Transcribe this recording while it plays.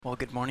Well,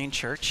 good morning,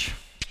 church.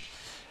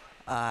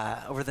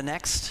 Over the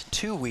next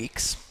 2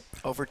 weeks,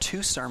 over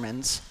 2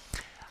 sermons,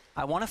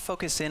 I want to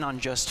focus in on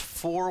just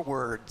 4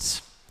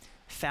 words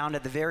found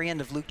at the very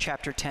end of Luke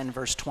chapter 10,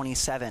 verse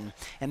 27.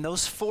 And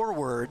those 4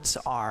 words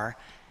are,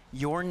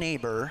 your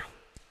neighbor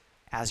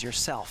as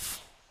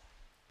yourself.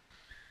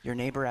 Your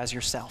neighbor as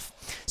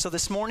yourself. So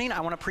this morning, I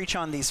want to preach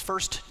on these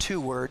first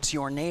 2 words,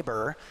 your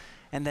neighbor,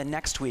 and then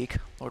next week,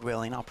 Lord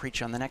willing, I'll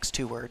preach on the next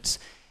 2 words,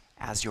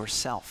 as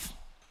yourself.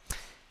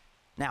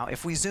 Now,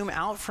 if we zoom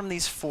out from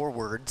these 4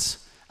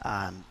 words,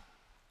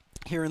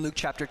 here in Luke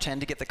chapter 10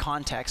 to get the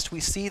context, we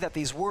see that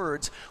these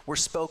words were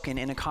spoken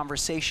in a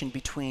conversation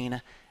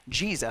between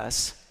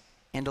Jesus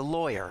and a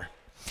lawyer.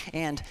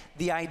 And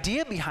the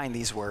idea behind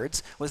these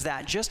words was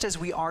that just as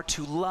we are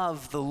to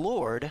love the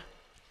Lord,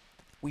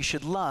 we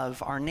should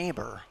love our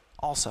neighbor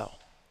also.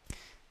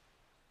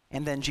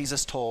 And then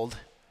Jesus told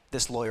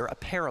this lawyer a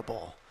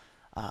parable,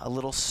 a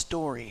little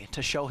story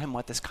to show him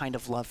what this kind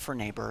of love for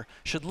neighbor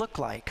should look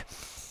like.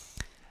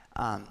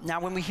 Now,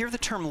 when we hear the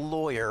term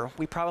lawyer,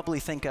 we probably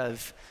think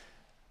of,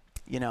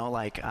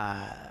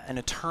 an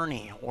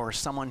attorney or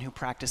someone who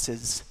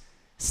practices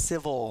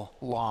civil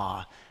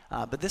law.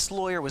 But this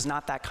lawyer was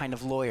not that kind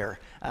of lawyer,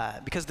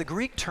 because the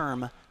Greek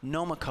term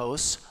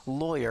nomikos,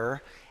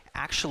 lawyer,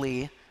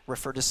 actually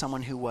referred to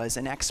someone who was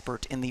an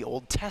expert in the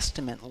Old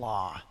Testament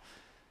law.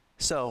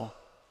 So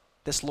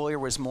this lawyer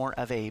was more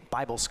of a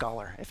Bible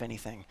scholar, if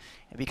anything,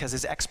 because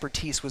his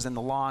expertise was in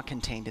the law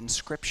contained in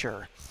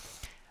Scripture.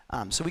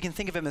 So we can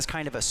think of him as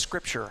kind of a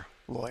scripture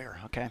lawyer,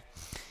 okay?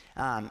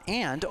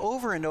 And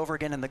over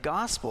again in the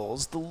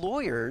Gospels, the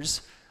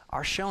lawyers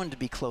are shown to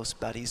be close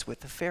buddies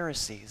with the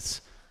Pharisees,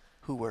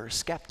 who were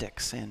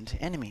skeptics and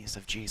enemies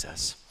of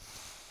Jesus.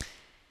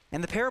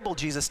 And the parable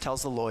Jesus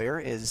tells the lawyer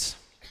is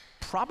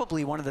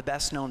probably one of the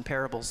best known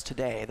parables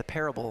today, the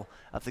parable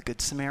of the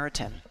Good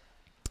Samaritan.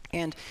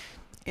 And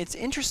it's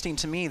interesting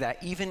to me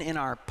that even in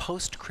our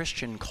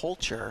post-Christian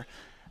culture,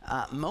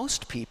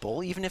 most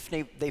people, even if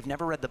they've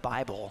never read the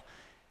Bible,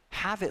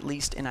 have at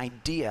least an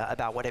idea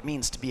about what it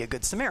means to be a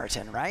good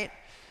Samaritan, right?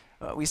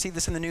 We see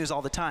this in the news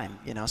all the time.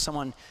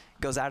 Someone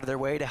goes out of their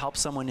way to help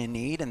someone in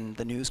need, and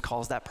the news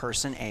calls that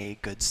person a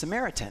good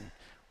Samaritan.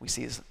 We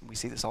see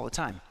this all the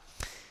time.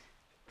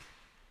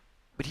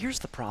 But here's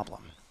the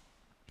problem.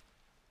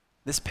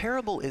 This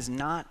parable is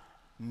not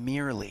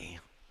merely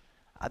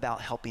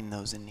about helping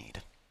those in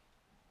need.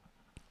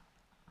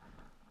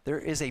 There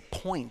is a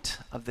point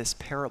of this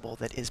parable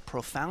that is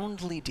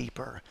profoundly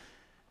deeper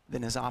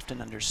than is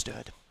often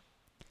understood.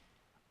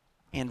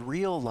 And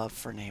real love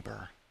for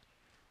neighbor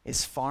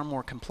is far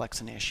more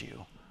complex an issue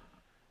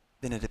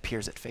than it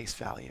appears at face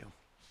value.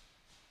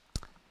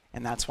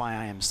 And that's why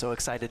I am so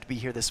excited to be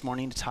here this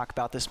morning to talk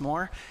about this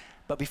more.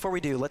 But before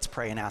we do, let's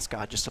pray and ask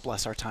God just to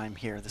bless our time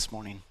here this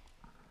morning.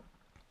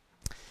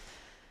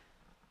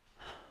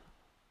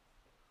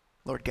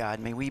 Lord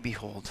God, may we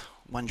behold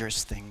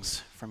wondrous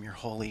things from your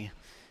holy,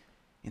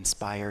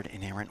 inspired,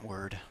 inerrant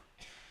word.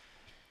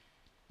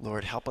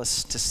 Lord, help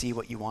us to see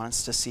what you want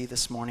us to see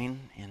this morning,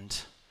 and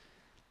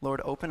Lord,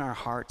 open our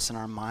hearts and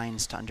our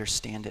minds to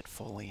understand it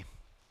fully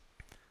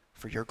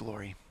for your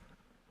glory.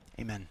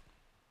 Amen.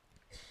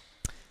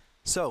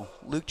 So,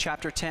 Luke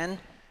chapter 10,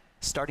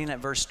 starting at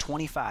verse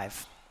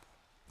 25.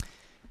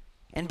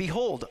 And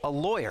behold, a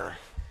lawyer,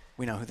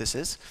 we know who this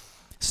is,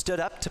 stood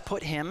up to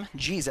put him,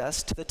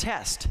 Jesus, to the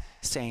test,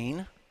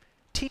 saying,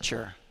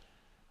 "Teacher,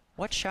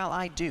 what shall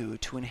I do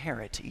to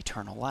inherit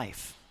eternal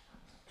life?"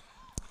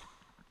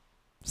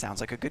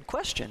 Sounds like a good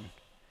question.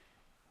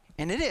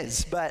 And it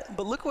is, but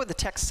look what the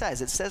text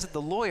says. It says that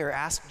the lawyer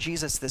asked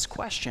Jesus this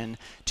question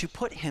to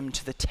put him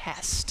to the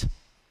test.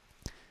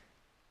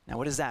 Now,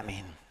 what does that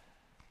mean?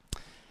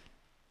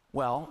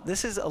 Well,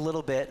 this is a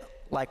little bit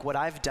like what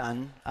I've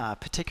done,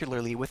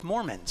 particularly with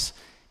Mormons,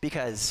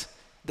 because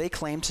they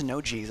claim to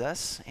know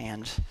Jesus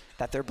and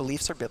that their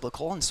beliefs are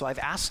biblical, and so I've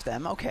asked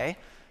them, okay,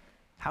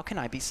 how can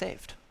I be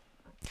saved?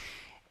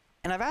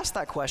 And I've asked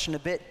that question a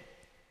bit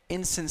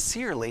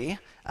insincerely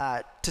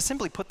to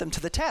simply put them to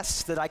the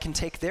test, so that I can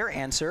take their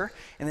answer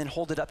and then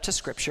hold it up to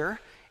Scripture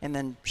and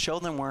then show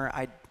them where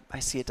I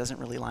see it doesn't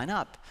really line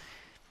up.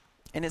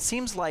 And it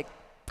seems like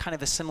kind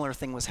of a similar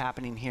thing was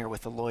happening here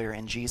with the lawyer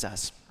and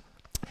Jesus.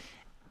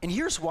 And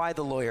here's why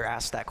the lawyer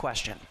asked that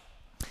question.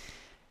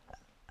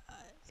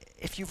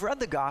 If you've read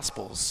the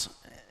Gospels,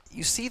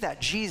 you see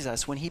that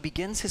Jesus, when he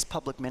begins his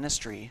public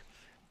ministry,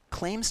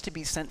 claims to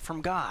be sent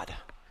from God.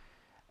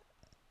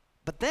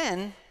 But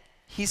then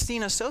he's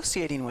seen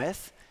associating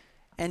with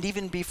and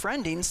even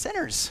befriending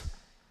sinners.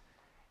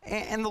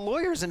 And the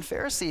lawyers and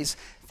Pharisees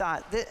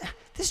thought that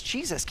this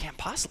Jesus can't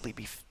possibly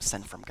be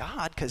sent from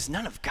God, because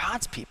none of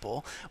God's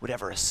people would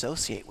ever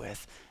associate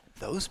with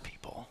those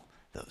people,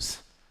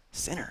 those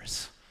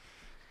sinners.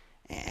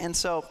 And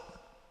so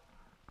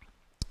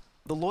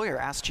the lawyer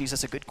asked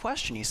Jesus a good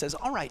question. He says,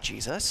 "All right,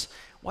 Jesus,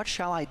 what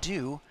shall I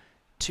do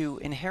to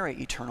inherit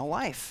eternal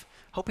life?"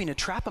 Hoping to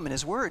trap him in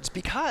his words,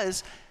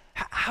 because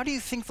how do you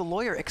think the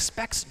lawyer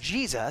expects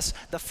Jesus,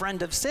 the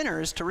friend of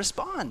sinners, to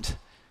respond?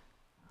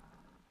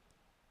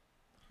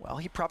 Well,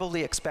 he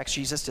probably expects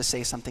Jesus to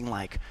say something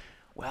like,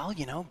 well,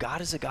 God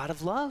is a God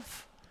of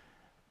love,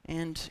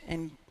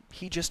 and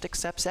he just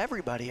accepts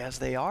everybody as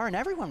they are, and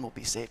everyone will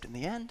be saved in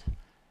the end.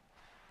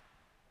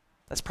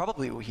 That's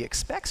probably what he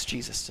expects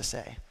Jesus to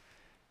say.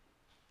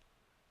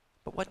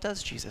 But what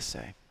does Jesus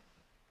say?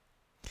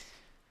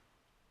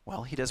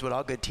 Well, he does what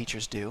all good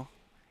teachers do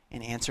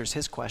and answers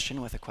his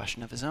question with a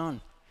question of his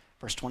own.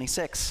 Verse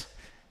 26,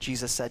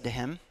 Jesus said to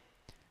him,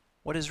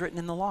 "What is written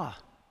in the law?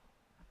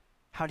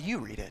 How do you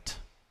read it?"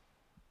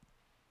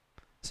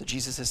 So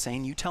Jesus is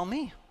saying, you tell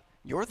me.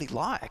 You're the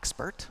law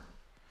expert.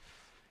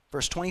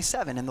 Verse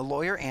 27, and the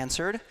lawyer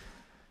answered,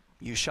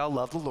 "You shall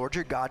love the Lord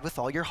your God with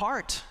all your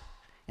heart,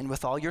 and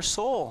with all your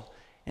soul,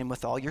 and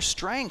with all your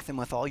strength, and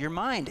with all your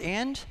mind,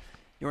 and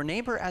your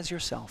neighbor as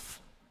yourself."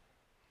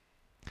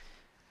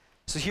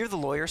 So here the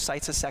lawyer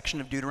cites a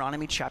section of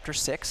Deuteronomy chapter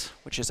 6,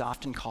 which is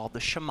often called the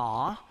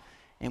Shema,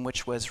 and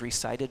which was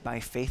recited by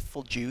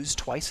faithful Jews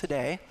twice a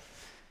day.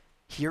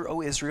 "Hear,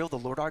 O Israel, the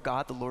Lord our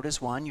God, the Lord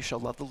is one. You shall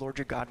love the Lord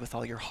your God with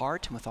all your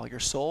heart and with all your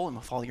soul and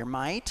with all your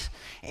might."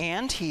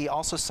 And he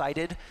also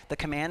cited the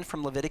command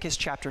from Leviticus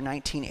chapter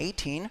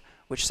 19:18,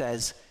 which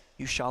says,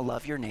 "You shall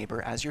love your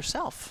neighbor as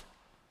yourself."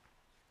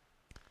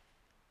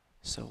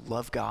 So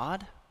love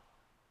God,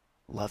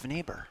 love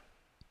neighbor.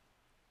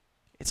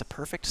 It's a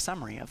perfect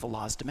summary of the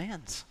law's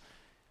demands.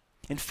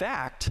 In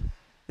fact,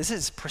 this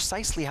is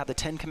precisely how the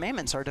Ten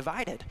Commandments are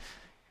divided.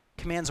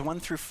 Commands 1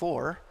 through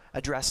 4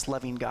 address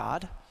loving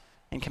God,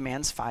 and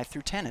commands 5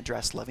 through 10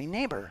 address loving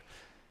neighbor.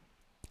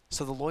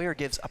 So the lawyer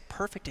gives a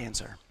perfect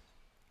answer.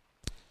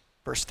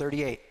 Verse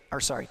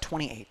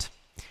 28.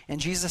 And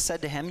Jesus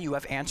said to him, "You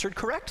have answered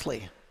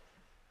correctly.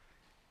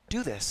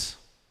 Do this,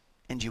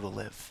 and you will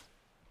live."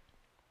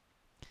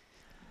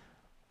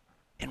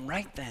 And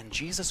right then,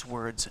 Jesus'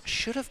 words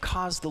should have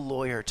caused the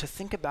lawyer to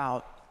think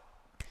about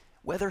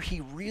whether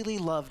he really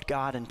loved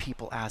God and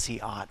people as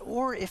he ought,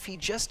 or if he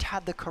just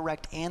had the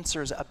correct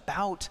answers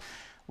about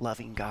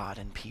loving God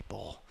and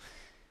people.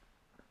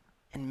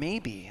 And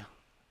maybe,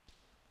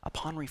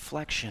 upon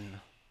reflection,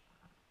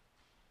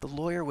 the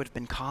lawyer would have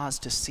been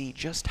caused to see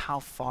just how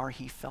far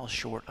he fell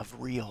short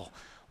of real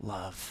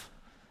love.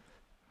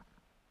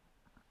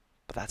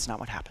 But that's not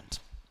what happened.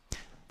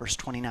 Verse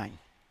 29.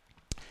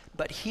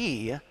 But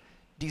he,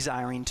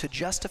 desiring to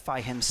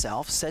justify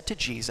himself, said to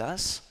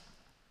Jesus,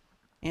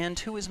 "And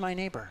who is my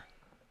neighbor?"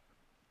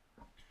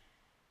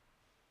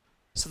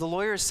 So the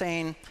lawyer is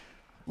saying,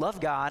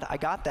 love God, I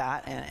got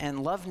that,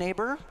 and love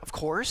neighbor, of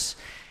course.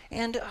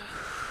 And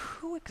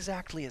who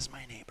exactly is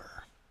my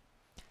neighbor?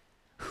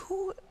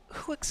 Who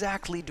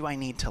exactly do I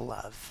need to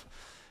love?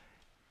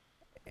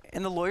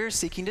 And the lawyer is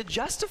seeking to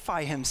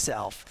justify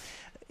himself.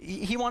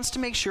 He wants to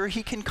make sure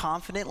he can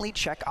confidently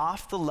check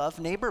off the love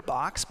neighbor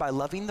box by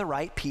loving the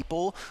right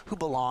people who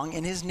belong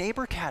in his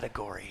neighbor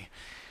category.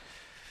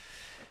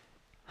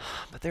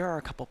 But there are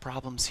a couple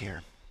problems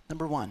here.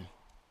 Number one,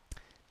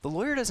 the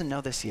lawyer doesn't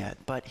know this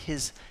yet, but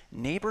his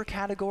neighbor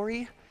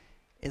category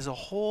is a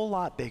whole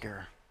lot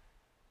bigger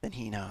than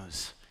he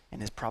knows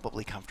and is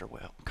probably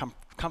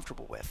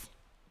comfortable with.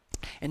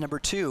 And number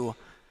two,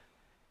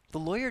 the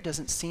lawyer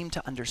doesn't seem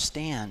to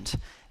understand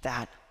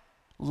that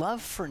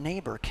love for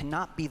neighbor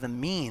cannot be the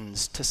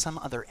means to some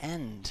other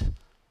end.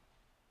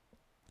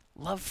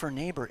 Love for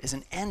neighbor is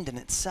an end in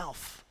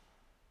itself.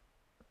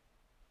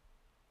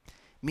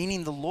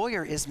 Meaning the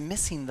lawyer is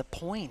missing the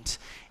point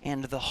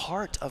and the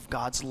heart of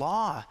God's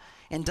law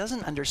and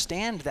doesn't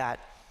understand that,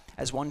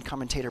 as one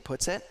commentator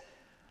puts it,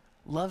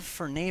 love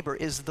for neighbor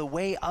is the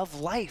way of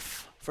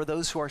life for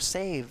those who are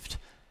saved,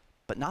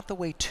 but not the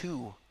way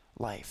to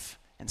life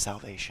and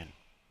salvation.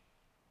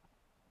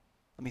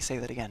 Let me say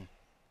that again.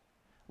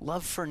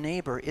 Love for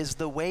neighbor is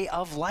the way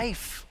of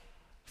life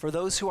for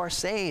those who are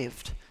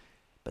saved,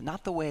 but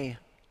not the way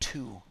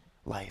to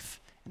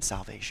life and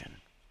salvation.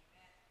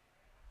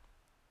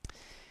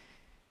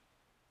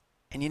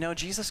 And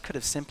Jesus could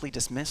have simply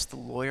dismissed the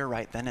lawyer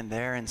right then and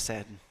there and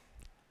said,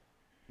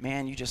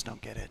 "Man, you just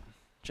don't get it.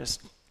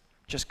 Just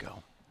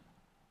go."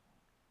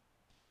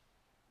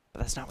 But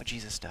that's not what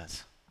Jesus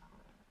does.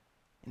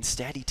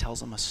 Instead, he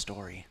tells him a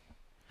story.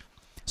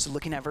 So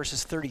looking at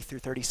verses 30 through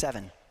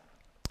 37,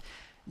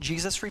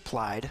 Jesus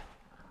replied,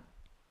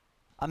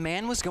 "A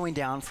man was going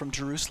down from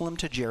Jerusalem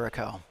to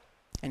Jericho,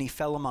 and he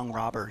fell among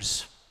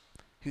robbers,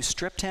 who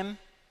stripped him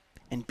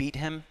and beat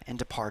him and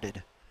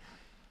departed,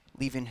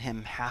 leaving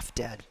him half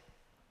dead.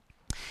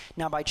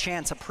 Now by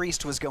chance a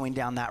priest was going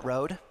down that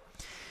road,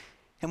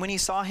 and when he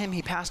saw him,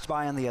 he passed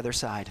by on the other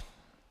side.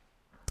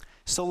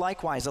 So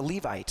likewise a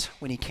Levite,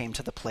 when he came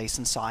to the place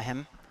and saw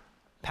him,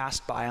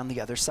 passed by on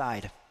the other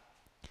side.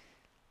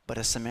 But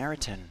a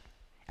Samaritan,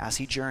 as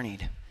he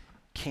journeyed,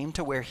 came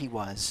to where he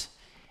was,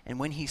 and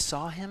when he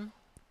saw him,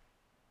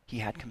 he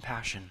had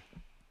compassion.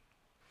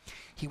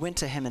 He went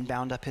to him and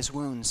bound up his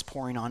wounds,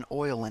 pouring on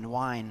oil and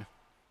wine.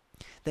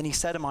 Then he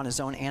set him on his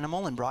own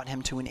animal and brought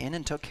him to an inn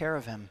and took care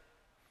of him.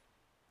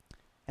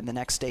 And the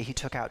next day he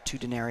took out 2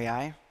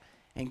 denarii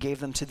and gave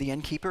them to the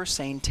innkeeper,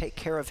 saying, 'Take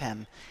care of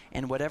him,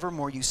 and whatever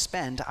more you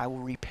spend, I will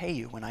repay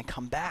you when I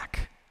come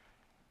back.'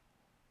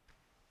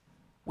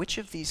 "Which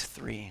of these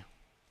three,"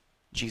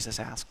 Jesus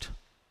asked,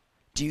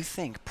 "do you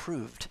think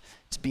proved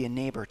to be a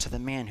neighbor to the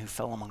man who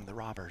fell among the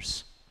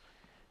robbers?"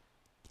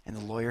 And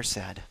the lawyer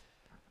said,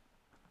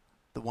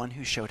 "The one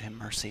who showed him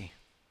mercy."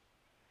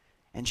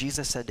 And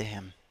Jesus said to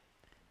him,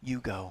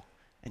 "You go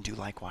and do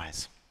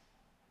likewise."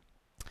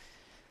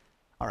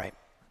 All right.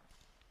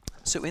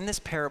 So in this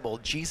parable,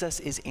 Jesus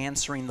is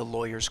answering the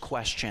lawyer's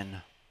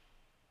question,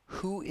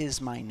 who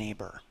is my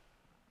neighbor?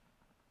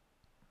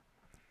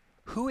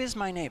 Who is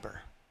my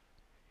neighbor?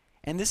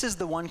 And this is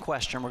the one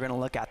question we're going to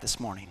look at this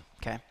morning,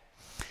 okay?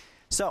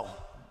 So,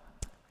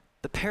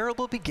 the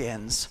parable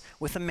begins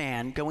with a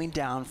man going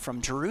down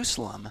from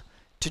Jerusalem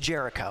to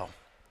Jericho.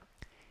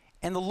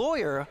 And the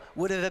lawyer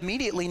would have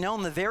immediately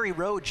known the very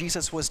road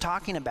Jesus was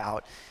talking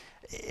about.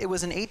 It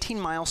was an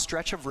 18-mile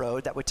stretch of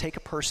road that would take a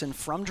person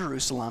from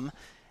Jerusalem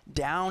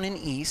down and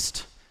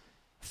east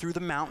through the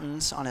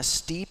mountains on a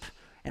steep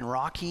and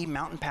rocky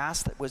mountain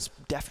pass that was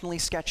definitely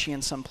sketchy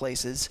in some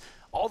places,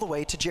 all the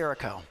way to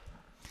Jericho.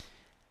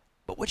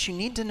 But what you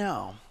need to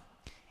know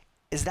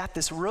is that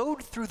this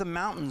road through the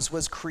mountains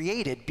was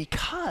created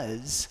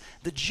because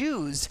the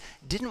Jews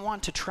didn't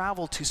want to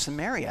travel to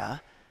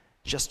Samaria,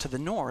 just to the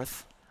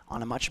north,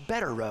 on a much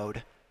better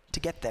road to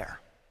get there.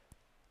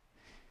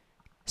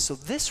 So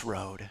this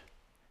road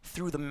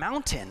through the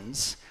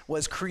mountains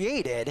was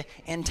created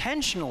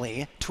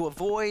intentionally to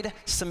avoid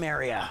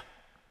Samaria.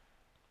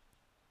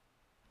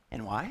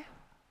 And why?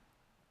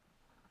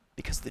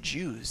 Because the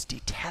Jews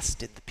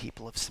detested the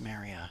people of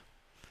Samaria,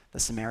 the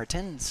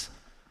Samaritans.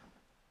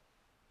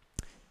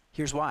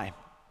 Here's why.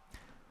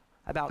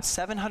 About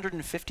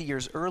 750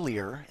 years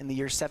earlier, in the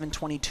year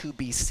 722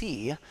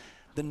 BC,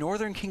 the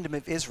northern kingdom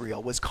of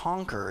Israel was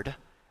conquered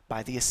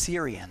by the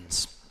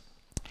Assyrians.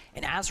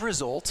 And as a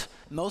result,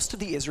 most of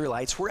the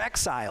Israelites were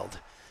exiled.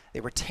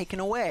 They were taken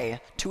away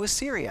to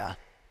Assyria.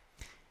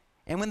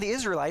 And when the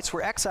Israelites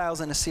were exiles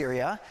in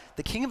Assyria,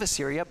 the king of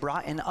Assyria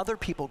brought in other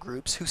people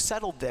groups who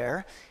settled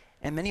there,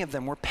 and many of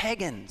them were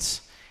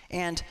pagans.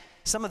 And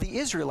some of the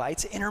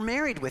Israelites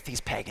intermarried with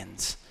these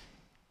pagans,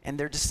 and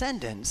their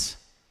descendants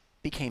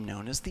became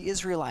known as the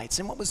Israelites.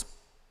 And what was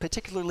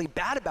particularly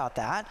bad about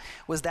that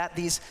was that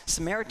these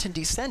Samaritan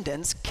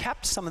descendants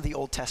kept some of the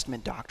Old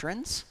Testament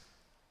doctrines,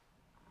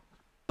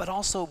 but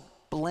also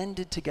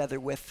blended together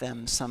with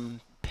them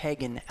some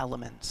pagan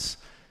elements,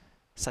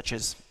 such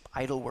as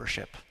idol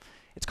worship.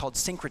 It's called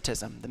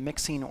syncretism, the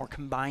mixing or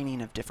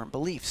combining of different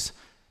beliefs.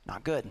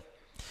 Not good.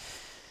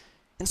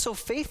 And so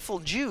faithful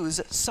Jews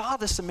saw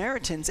the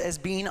Samaritans as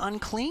being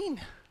unclean,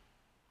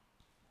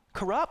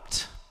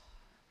 corrupt,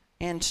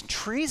 and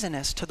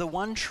treasonous to the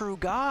one true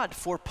God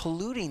for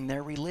polluting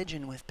their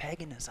religion with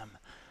paganism.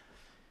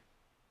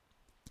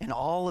 And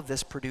all of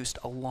this produced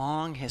a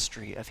long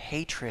history of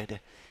hatred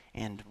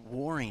and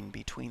warring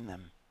between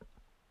them.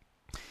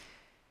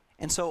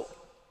 And so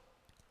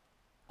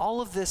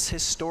all of this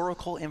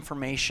historical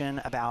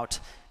information about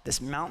this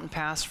mountain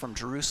pass from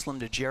Jerusalem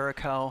to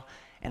Jericho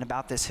and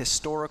about this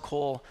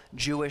historical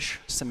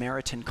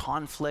Jewish-Samaritan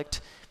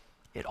conflict,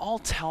 it all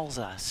tells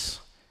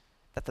us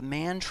that the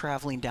man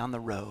traveling down the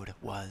road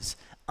was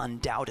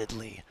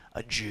undoubtedly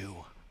a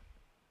Jew,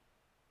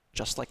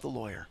 just like the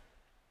lawyer.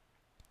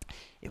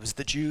 It was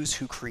the Jews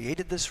who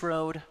created this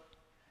road.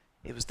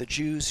 It was the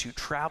Jews who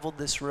traveled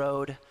this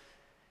road,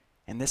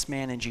 and this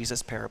man in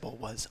Jesus' parable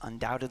was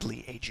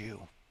undoubtedly a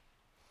Jew.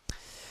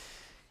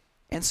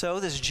 And so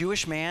this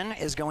Jewish man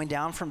is going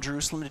down from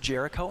Jerusalem to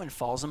Jericho and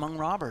falls among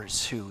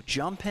robbers who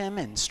jump him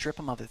and strip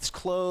him of his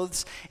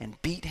clothes and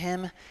beat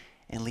him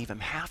and leave him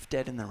half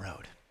dead in the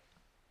road.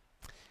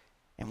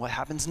 And what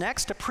happens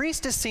next? A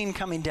priest is seen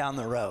coming down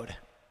the road.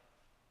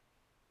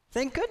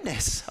 Thank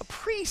goodness, a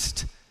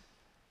priest.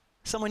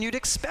 Someone you'd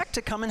expect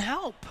to come and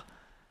help.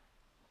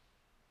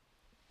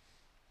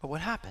 But what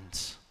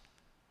happens?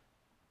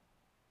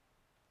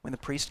 When the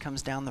priest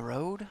comes down the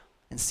road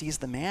and sees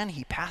the man,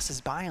 he passes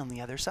by on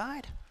the other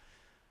side.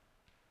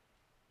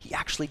 He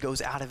actually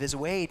goes out of his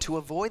way to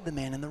avoid the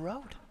man in the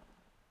road.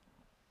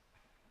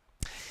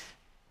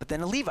 But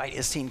then a Levite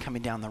is seen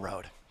coming down the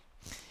road.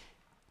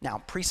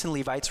 Now, priests and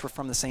Levites were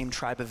from the same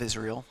tribe of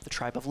Israel, the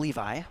tribe of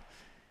Levi.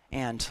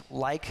 And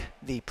like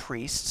the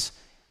priests,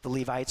 the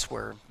Levites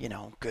were,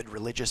 good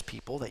religious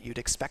people that you'd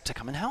expect to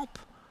come and help.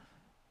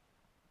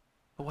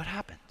 But what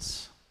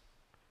happens?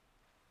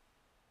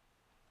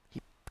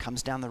 He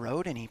comes down the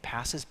road and he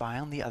passes by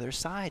on the other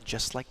side,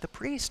 just like the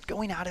priest,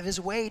 going out of his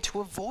way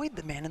to avoid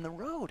the man in the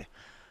road.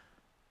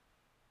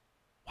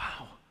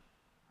 Wow.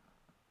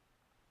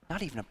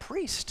 Not even a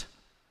priest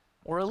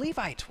or a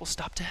Levite will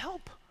stop to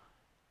help.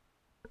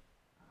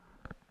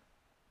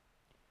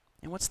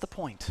 And what's the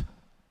point?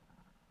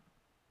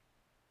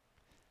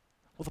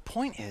 Well, the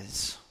point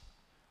is,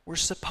 we're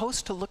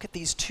supposed to look at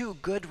these two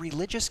good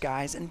religious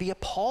guys and be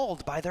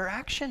appalled by their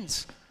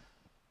actions.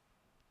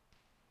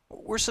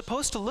 We're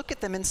supposed to look at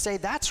them and say,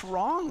 that's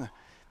wrong.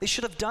 They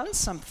should have done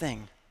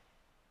something.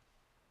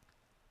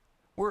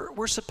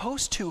 We're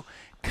supposed to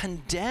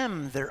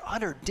condemn their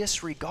utter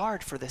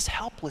disregard for this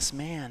helpless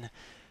man.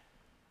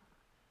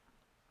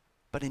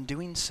 But in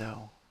doing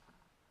so,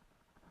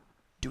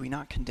 we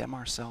not condemn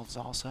ourselves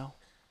also?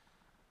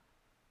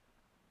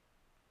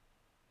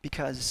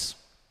 Because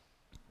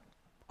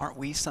aren't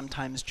we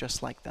sometimes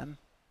just like them?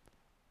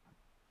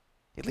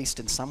 At least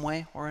in some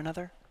way or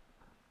another?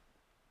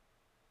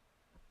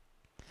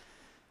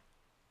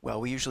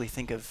 Well, we usually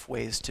think of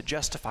ways to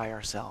justify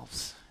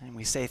ourselves, and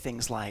we say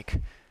things like,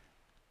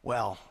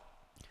 well,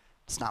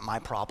 it's not my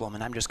problem,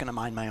 and I'm just going to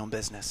mind my own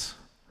business.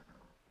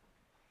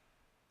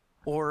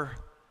 Or,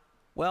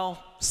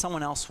 well,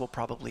 someone else will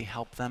probably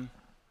help them.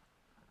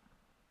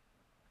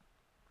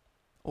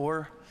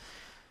 Or,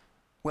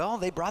 well,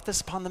 they brought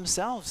this upon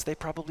themselves. They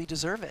probably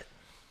deserve it.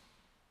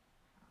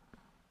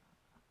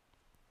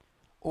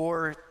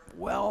 Or,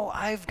 well,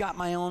 I've got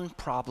my own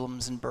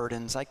problems and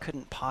burdens. I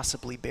couldn't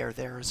possibly bear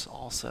theirs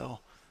also.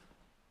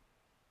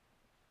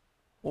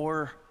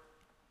 Or,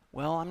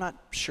 well, I'm not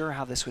sure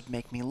how this would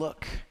make me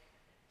look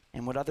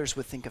and what others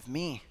would think of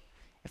me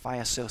if I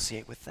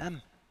associate with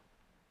them.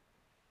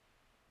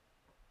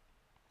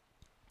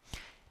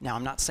 Now,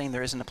 I'm not saying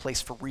there isn't a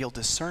place for real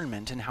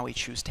discernment in how we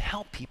choose to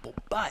help people,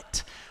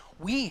 but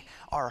we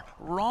are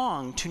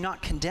wrong to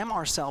not condemn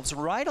ourselves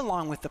right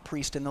along with the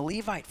priest and the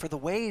Levite for the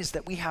ways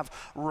that we have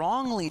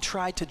wrongly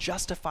tried to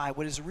justify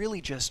what is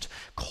really just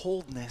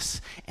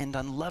coldness and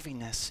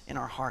unlovingness in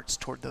our hearts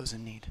toward those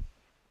in need.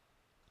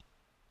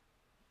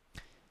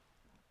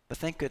 But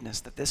thank goodness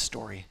that this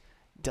story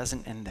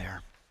doesn't end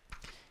there,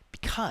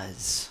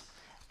 because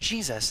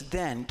Jesus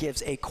then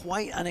gives a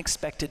quite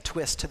unexpected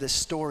twist to this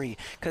story.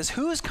 Because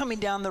who's coming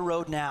down the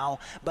road now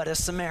but a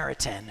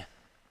Samaritan?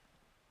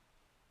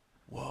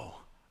 Whoa,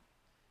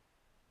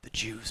 the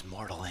Jews'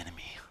 mortal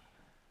enemy.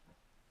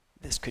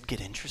 This could get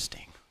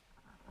interesting.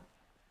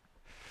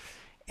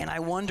 And I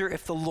wonder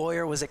if the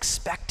lawyer was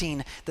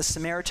expecting the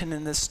Samaritan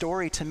in this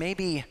story to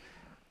maybe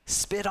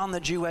spit on the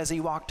Jew as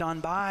he walked on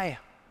by,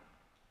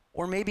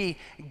 or maybe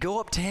go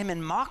up to him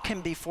and mock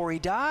him before he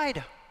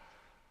died,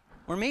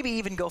 or maybe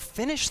even go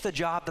finish the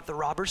job that the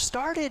robbers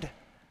started.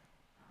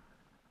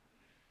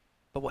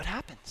 But what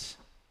happens?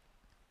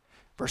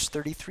 Verse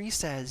 33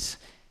 says,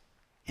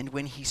 and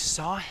when he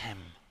saw him,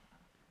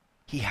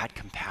 he had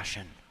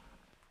compassion.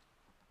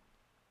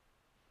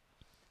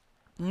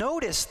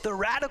 Notice the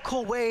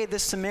radical way the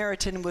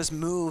Samaritan was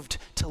moved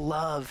to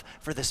love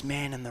for this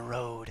man in the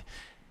road.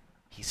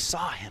 He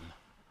saw him.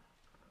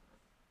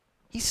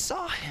 He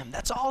saw him.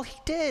 That's all he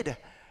did.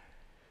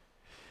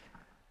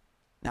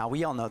 Now,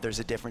 we all know there's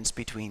a difference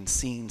between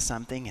seeing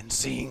something and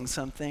seeing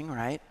something,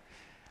 right?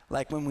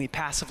 Like when we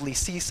passively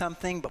see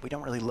something, but we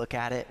don't really look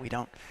at it, we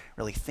don't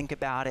really think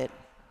about it,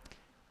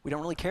 we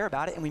don't really care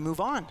about it, and we move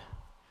on.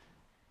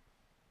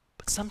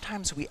 But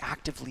sometimes we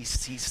actively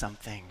see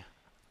something,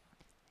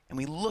 and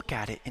we look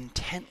at it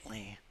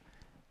intently,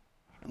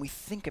 and we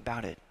think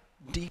about it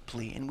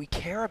deeply, and we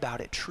care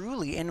about it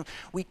truly, and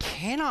we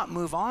cannot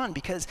move on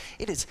because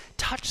it has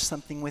touched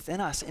something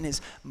within us and is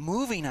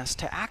moving us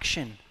to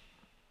action.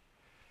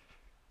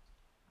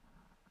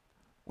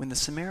 When the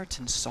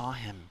Samaritan saw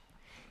him,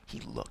 he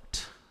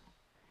looked,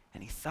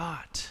 and he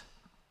thought,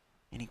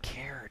 and he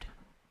cared.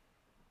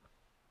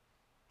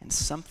 And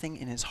something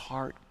in his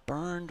heart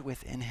burned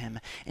within him,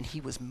 and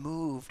he was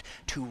moved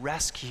to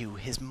rescue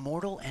his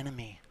mortal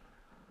enemy.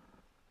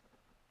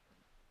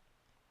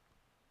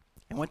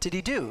 And what did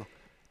he do?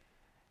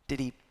 Did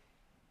he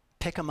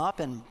pick him up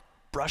and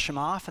brush him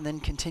off and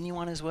then continue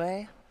on his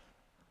way?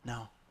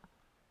 No.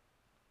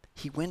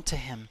 He went to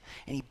him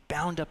and he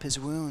bound up his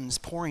wounds,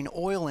 pouring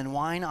oil and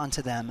wine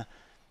onto them.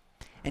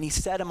 And he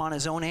set him on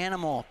his own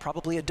animal,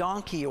 probably a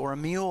donkey or a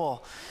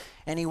mule.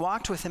 And he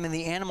walked with him in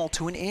the animal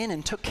to an inn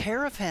and took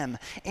care of him.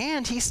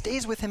 And he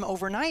stays with him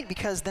overnight,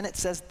 because then it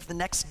says the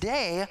next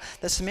day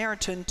the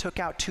Samaritan took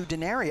out 2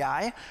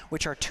 denarii,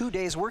 which are 2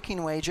 days'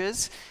 working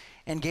wages,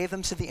 and gave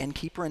them to the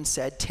innkeeper and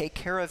said, take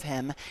care of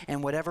him,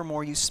 and whatever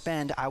more you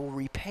spend, I will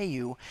repay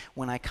you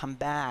when I come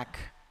back.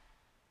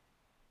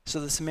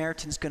 So the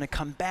Samaritan's going to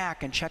come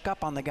back and check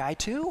up on the guy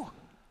too.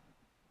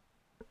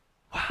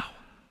 Wow.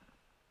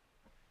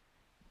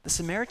 The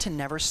Samaritan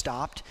never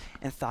stopped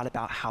and thought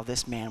about how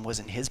this man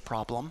wasn't his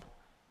problem.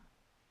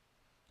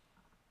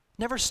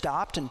 Never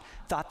stopped and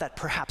thought that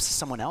perhaps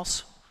someone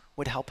else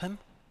would help him.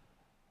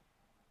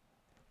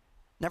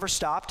 Never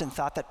stopped and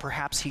thought that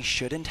perhaps he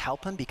shouldn't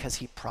help him because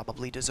he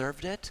probably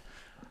deserved it.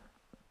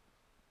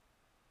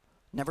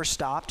 Never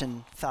stopped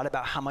and thought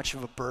about how much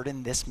of a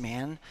burden this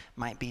man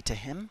might be to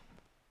him.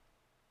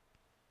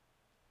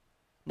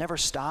 Never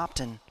stopped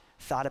and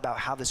thought about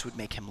how this would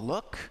make him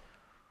look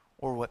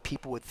or what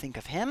people would think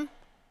of him.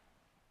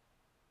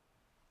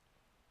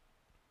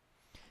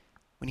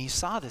 When he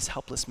saw this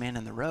helpless man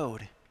in the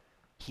road,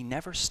 he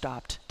never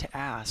stopped to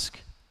ask,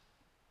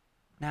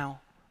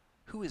 now,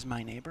 who is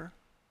my neighbor?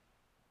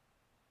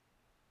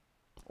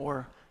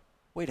 Or,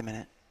 wait a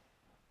minute,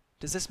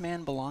 does this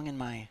man belong in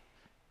my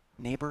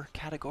neighbor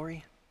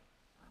category?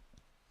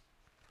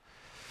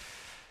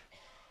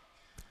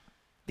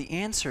 The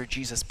answer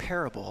Jesus'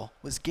 parable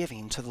was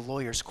giving to the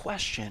lawyer's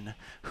question,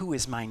 who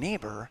is my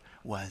neighbor,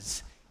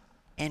 was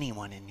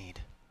anyone in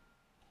need.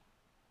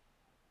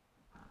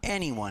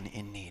 Anyone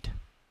in need.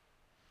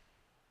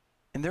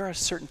 And there are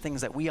certain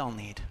things that we all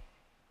need,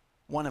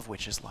 one of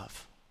which is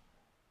love.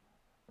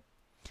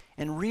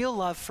 And real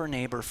love for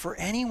neighbor, for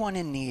anyone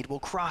in need, will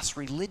cross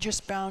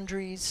religious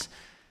boundaries,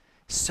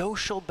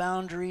 social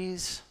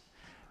boundaries,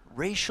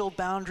 racial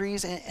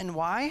boundaries. And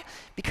why?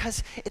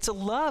 Because it's a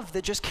love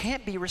that just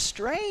can't be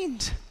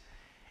restrained.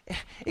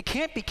 It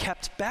can't be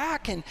kept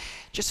back and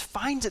just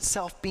finds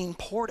itself being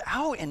poured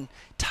out and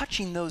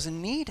touching those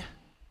in need.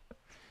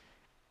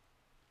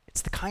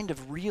 It's the kind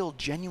of real,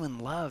 genuine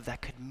love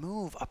that could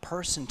move a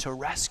person to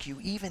rescue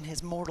even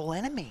his mortal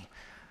enemy.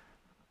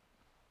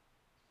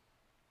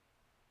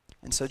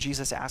 And so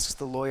Jesus asks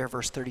the lawyer,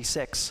 verse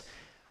 36,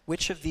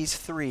 which of these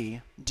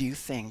three do you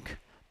think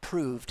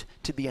proved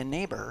to be a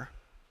neighbor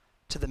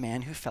to the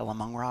man who fell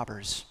among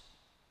robbers?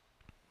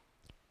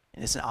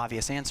 And it's an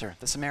obvious answer,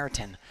 the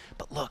Samaritan.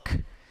 But look,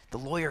 the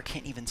lawyer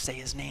can't even say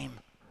his name.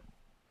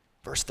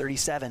 Verse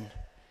 37,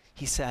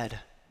 he said,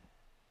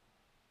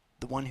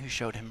 the one who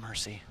showed him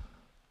mercy.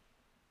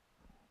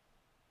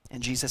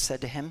 And Jesus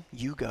said to him,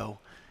 you go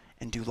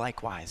and do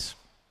likewise.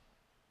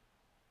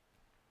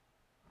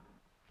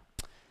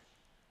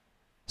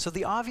 So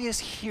the obvious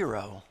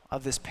hero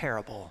of this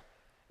parable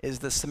is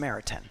the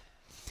Samaritan.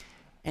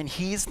 And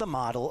he's the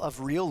model of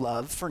real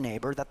love for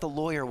neighbor that the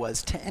lawyer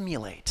was to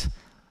emulate.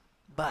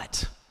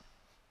 But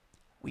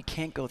we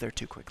can't go there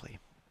too quickly.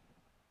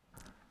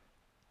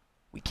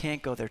 We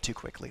can't go there too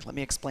quickly. Let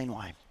me explain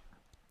why.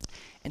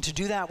 And to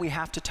do that, we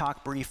have to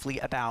talk briefly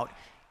about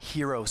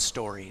hero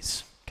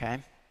stories, okay?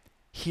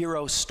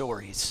 Hero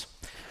stories.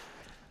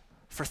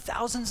 For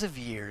thousands of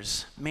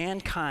years,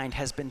 mankind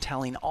has been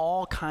telling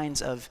all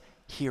kinds of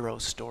hero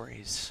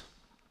stories.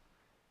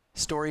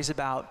 Stories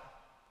about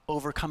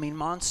overcoming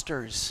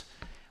monsters,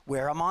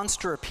 where a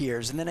monster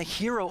appears and then a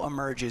hero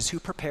emerges who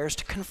prepares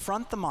to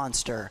confront the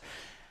monster.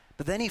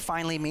 But then he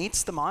finally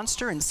meets the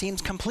monster and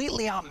seems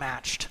completely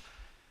outmatched,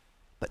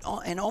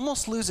 and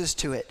almost loses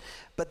to it.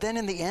 But then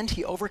in the end,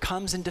 he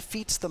overcomes and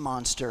defeats the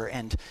monster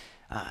and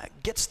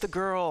gets the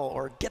girl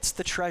or gets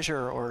the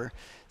treasure or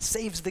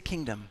saves the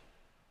kingdom.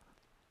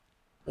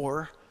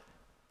 Or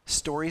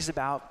stories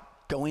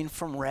about going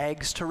from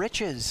rags to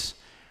riches,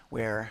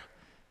 where,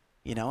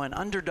 an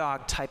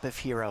underdog type of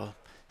hero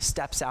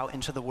steps out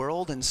into the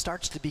world and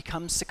starts to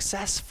become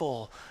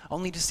successful,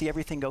 only to see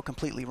everything go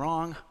completely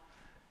wrong.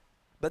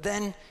 But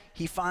then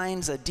he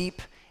finds a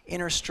deep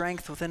inner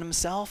strength within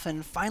himself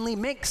and finally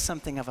makes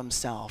something of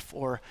himself,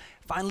 or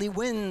finally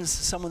wins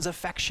someone's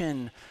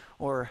affection,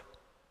 or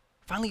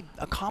finally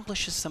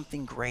accomplishes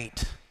something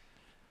great.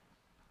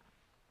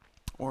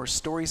 Or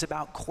stories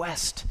about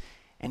quest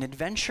and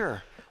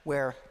adventure,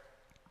 where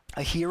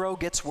a hero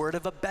gets word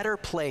of a better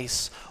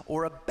place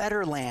or a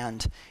better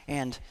land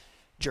and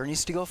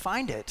journeys to go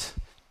find it.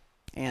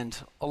 And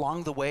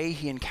along the way,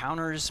 he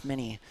encounters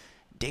many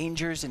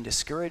dangers and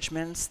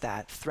discouragements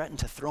that threaten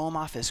to throw him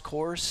off his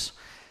course.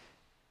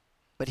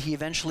 But he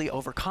eventually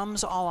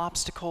overcomes all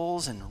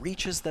obstacles and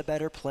reaches the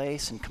better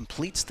place and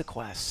completes the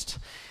quest.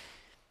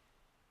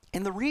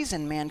 And the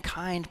reason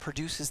mankind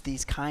produces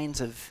these kinds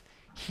of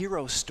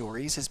hero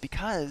stories is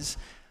because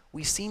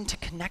we seem to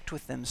connect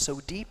with them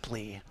so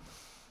deeply.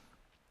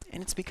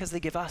 And it's because they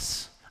give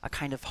us a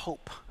kind of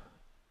hope.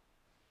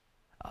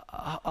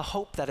 A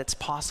hope that it's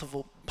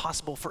possible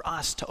for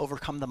us to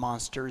overcome the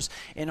monsters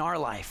in our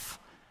life,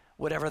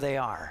 whatever they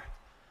are.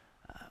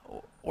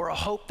 Or a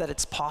hope that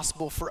it's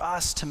possible for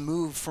us to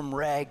move from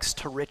rags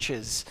to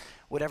riches,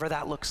 whatever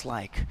that looks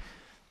like.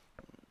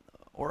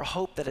 Or a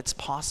hope that it's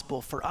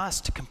possible for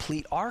us to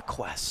complete our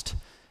quest,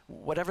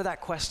 whatever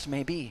that quest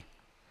may be.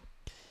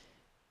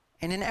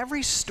 And in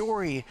every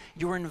story,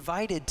 you're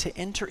invited to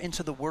enter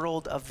into the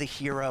world of the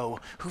hero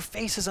who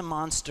faces a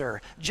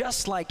monster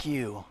just like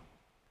you,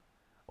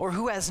 or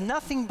who has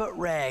nothing but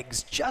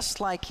rags just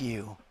like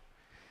you,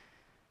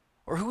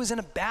 or who is in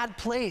a bad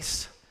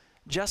place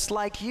just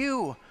like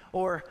you,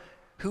 or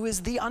who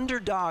is the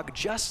underdog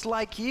just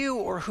like you,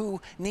 or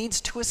who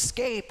needs to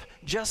escape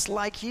just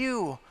like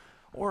you,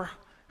 or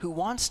who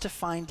wants to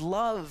find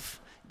love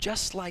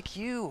just like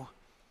you.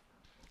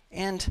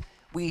 And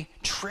we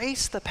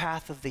trace the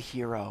path of the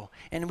hero,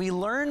 and we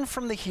learn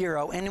from the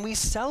hero, and we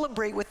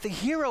celebrate with the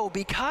hero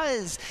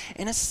because,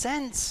 in a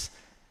sense,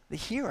 the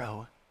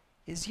hero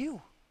is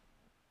you.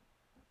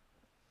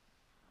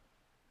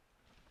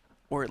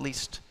 Or at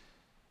least,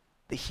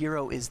 the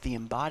hero is the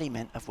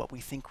embodiment of what we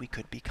think we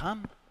could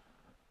become.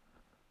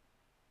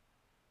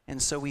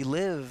 And so we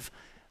live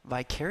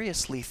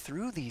vicariously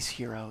through these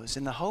heroes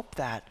in the hope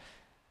that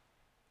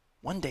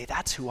one day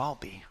that's who I'll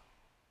be.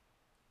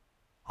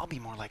 I'll be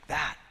more like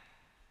that.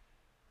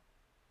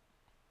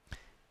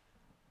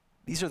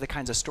 These are the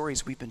kinds of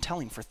stories we've been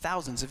telling for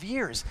thousands of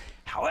years.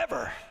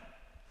 However,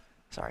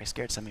 sorry, I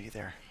scared some of you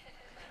there.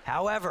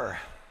 However,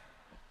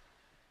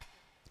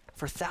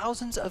 for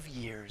thousands of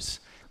years,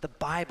 the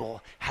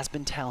Bible has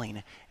been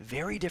telling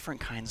very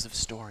different kinds of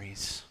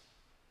stories.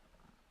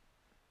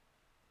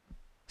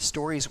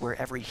 Stories where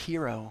every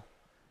hero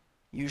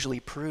usually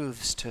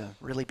proves to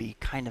really be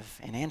kind of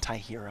an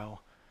anti-hero,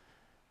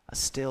 a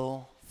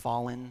still,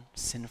 fallen,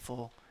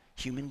 sinful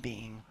human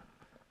being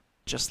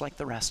just like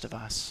the rest of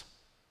us.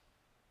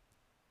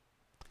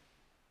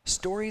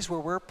 Stories where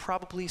we're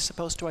probably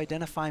supposed to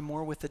identify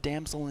more with the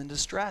damsel in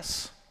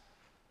distress,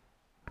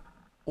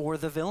 or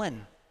the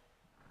villain,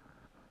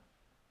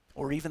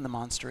 or even the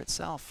monster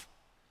itself.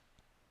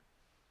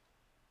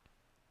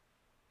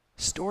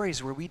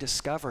 Stories where we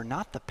discover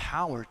not the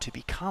power to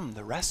become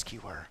the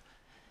rescuer,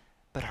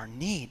 but our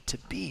need to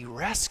be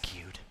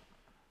rescued.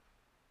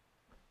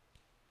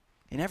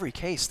 In every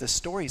case, the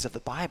stories of the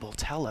Bible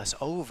tell us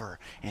over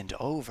and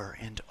over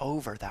and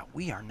over that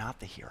we are not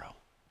the hero.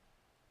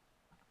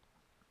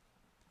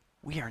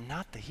 We are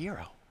not the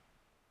hero.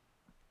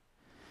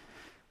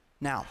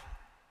 Now,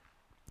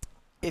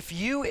 if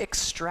you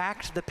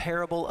extract the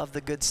parable of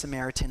the Good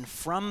Samaritan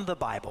from the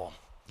Bible,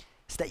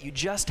 so that you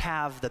just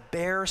have the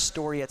bare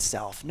story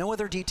itself, no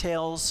other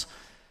details,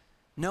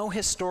 no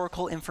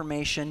historical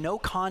information, no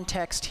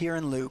context here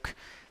in Luke,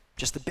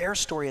 just the bare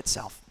story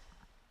itself,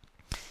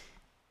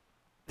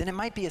 then it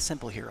might be a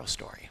simple hero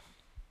story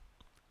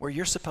where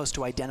you're supposed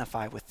to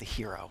identify with the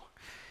hero.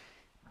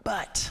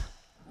 But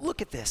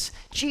look at this.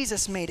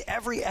 Jesus made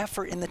every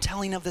effort in the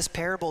telling of this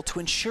parable to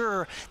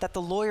ensure that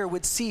the lawyer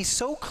would see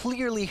so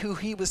clearly who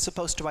he was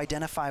supposed to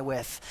identify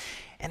with.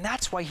 And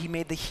that's why he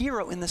made the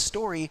hero in the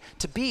story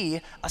to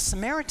be a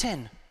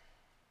Samaritan,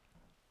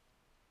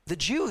 the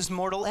Jews'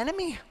 mortal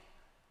enemy,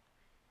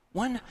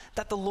 one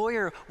that the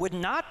lawyer would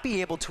not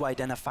be able to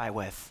identify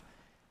with,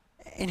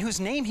 and whose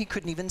name he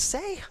couldn't even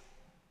say.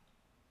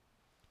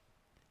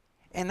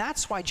 And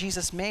that's why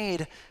Jesus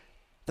made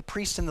the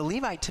priest and the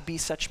Levite to be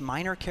such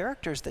minor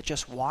characters that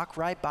just walk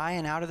right by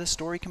and out of the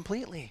story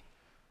completely.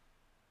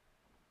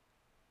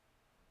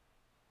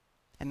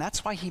 And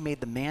that's why he made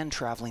the man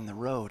traveling the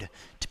road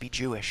to be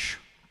Jewish,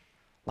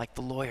 like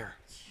the lawyer.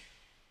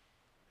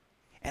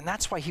 And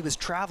that's why he was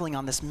traveling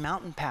on this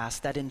mountain pass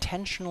that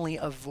intentionally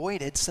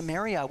avoided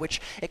Samaria,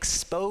 which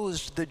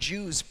exposed the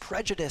Jews'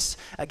 prejudice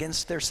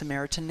against their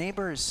Samaritan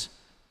neighbors.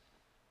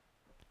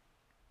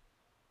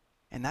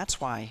 And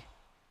that's why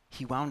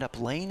he wound up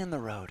laying in the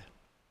road,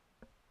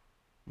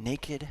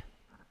 naked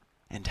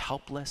and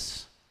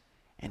helpless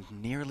and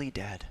nearly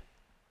dead,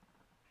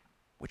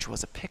 which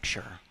was a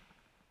picture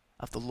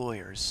of the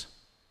lawyer's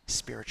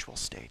spiritual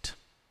state.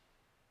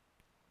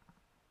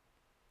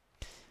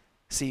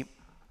 See,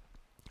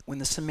 when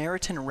the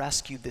Samaritan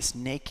rescued this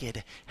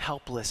naked,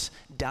 helpless,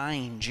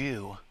 dying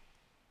Jew,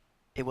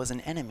 it was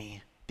an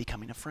enemy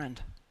becoming a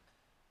friend.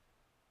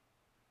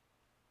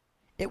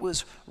 It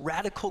was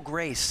radical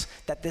grace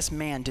that this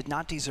man did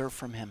not deserve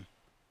from him.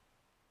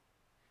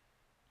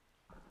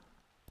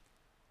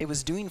 It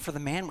was doing for the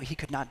man what he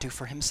could not do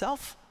for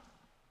himself.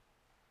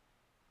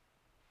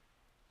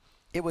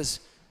 It was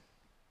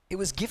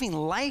giving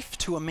life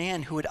to a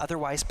man who would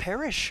otherwise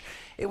perish.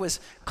 It was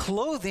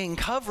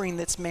covering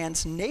this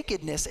man's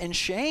nakedness and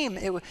shame.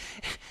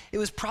 It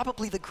was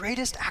probably the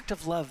greatest act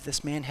of love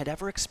this man had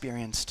ever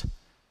experienced. It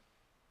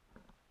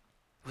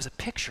was a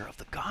picture of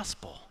the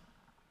gospel.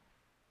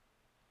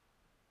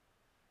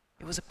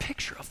 It was a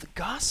picture of the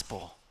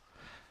gospel.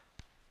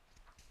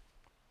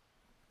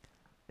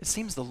 It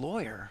seems the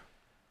lawyer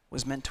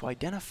was meant to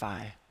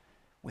identify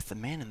with the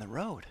man in the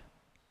road.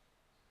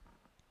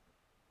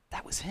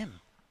 That was him.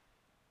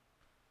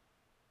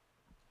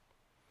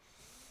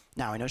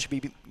 Now, I know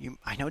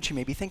what you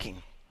may be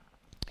thinking.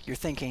 You're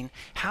thinking,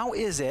 how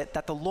is it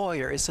that the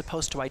lawyer is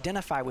supposed to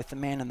identify with the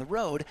man in the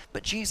road,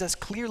 but Jesus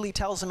clearly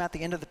tells him at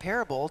the end of the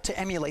parable to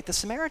emulate the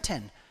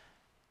Samaritan?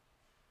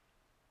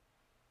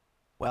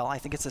 Well, I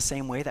think it's the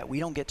same way that we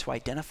don't get to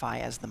identify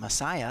as the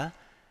Messiah,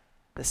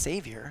 the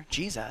Savior,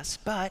 Jesus,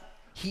 but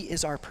he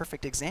is our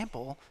perfect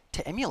example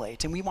to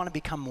emulate, and we want to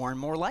become more and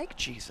more like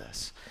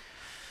Jesus.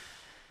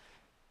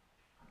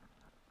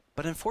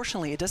 But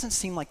unfortunately, it doesn't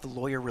seem like the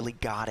lawyer really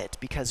got it,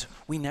 because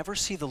we never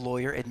see the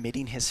lawyer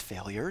admitting his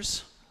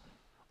failures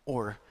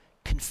or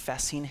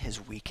confessing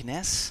his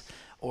weakness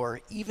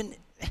or even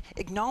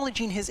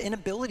acknowledging his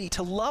inability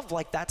to love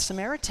like that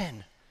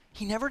Samaritan.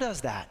 He never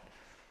does that.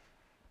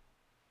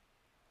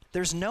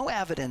 There's no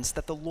evidence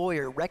that the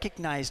lawyer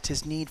recognized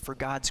his need for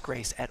God's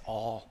grace at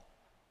all.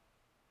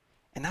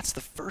 And that's the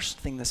first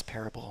thing this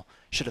parable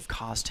should have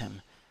caused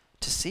him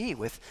to see,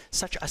 with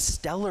such a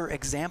stellar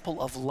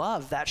example of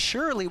love that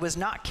surely was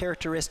not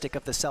characteristic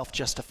of the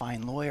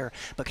self-justifying lawyer,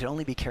 but could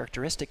only be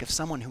characteristic of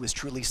someone who is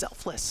truly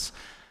selfless,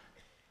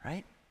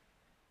 right?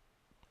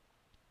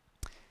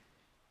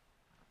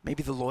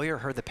 Maybe the lawyer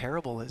heard the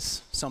parable,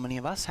 as so many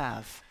of us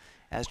have,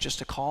 as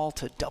just a call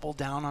to double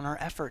down on our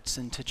efforts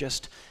and to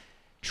just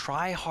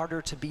try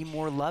harder to be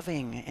more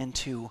loving and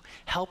to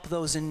help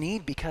those in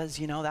need, because,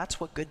 that's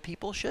what good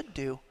people should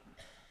do.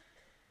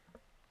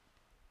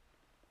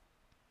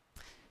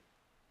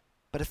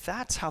 But if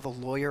that's how the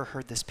lawyer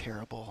heard this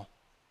parable,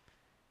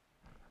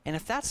 and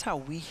if that's how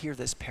we hear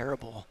this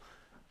parable,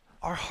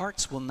 our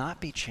hearts will not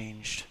be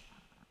changed,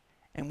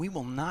 and we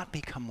will not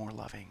become more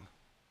loving.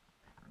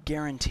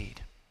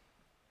 Guaranteed.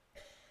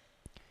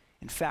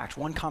 In fact,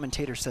 one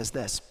commentator says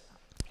this.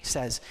 He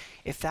says,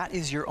 if that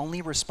is your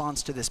only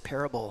response to this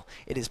parable,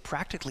 it is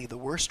practically the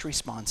worst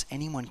response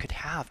anyone could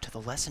have to the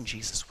lesson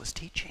Jesus was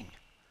teaching.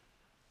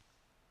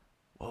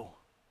 Whoa.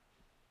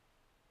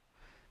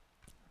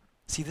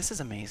 See, this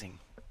is amazing.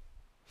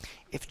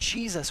 If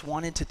Jesus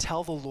wanted to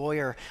tell the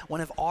lawyer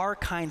one of our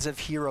kinds of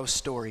hero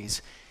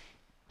stories,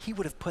 he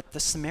would have put the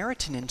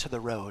Samaritan into the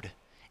road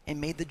and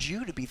made the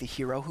Jew to be the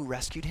hero who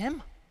rescued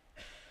him.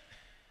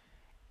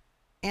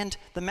 And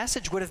the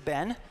message would have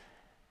been,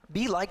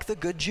 be like the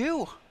good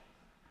Jew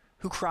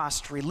who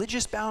crossed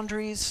religious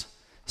boundaries,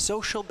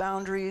 social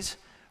boundaries,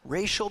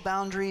 racial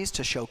boundaries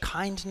to show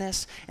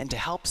kindness and to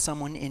help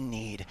someone in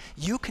need.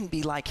 You can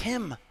be like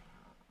him.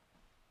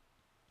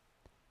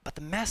 But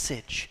the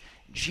message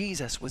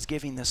Jesus was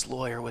giving this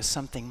lawyer was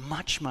something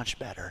much, much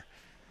better,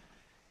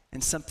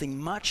 and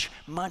something much,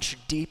 much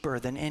deeper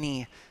than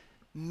any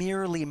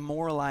merely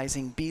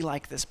moralizing, be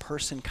like this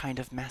person kind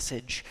of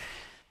message.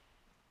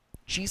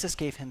 Jesus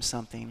gave him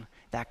something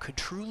that could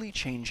truly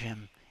change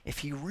him if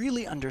he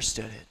really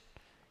understood it.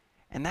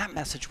 And that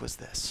message was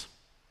this: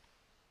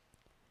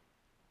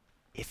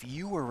 if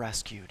you were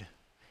rescued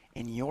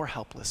in your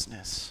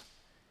helplessness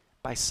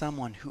by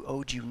someone who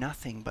owed you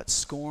nothing but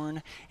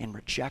scorn and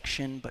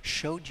rejection, but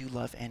showed you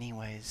love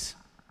anyways,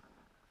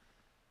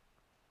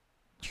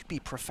 you'd be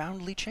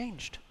profoundly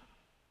changed.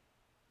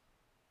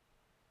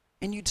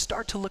 And you'd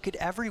start to look at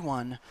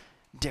everyone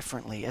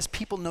differently, as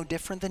people no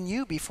different than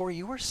you before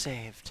you were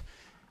saved.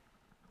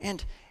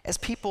 And as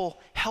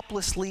people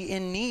helplessly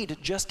in need,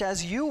 just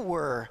as you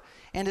were.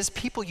 And as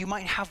people you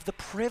might have the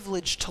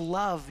privilege to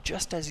love,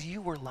 just as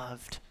you were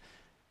loved.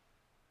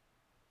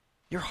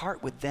 Your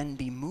heart would then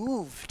be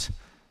moved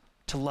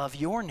to love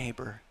your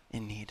neighbor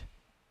in need.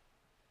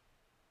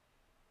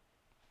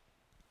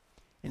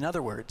 In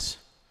other words,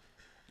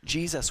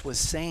 Jesus was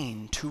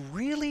saying to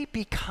really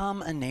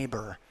become a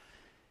neighbor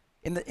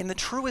in the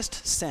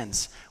truest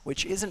sense,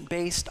 which isn't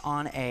based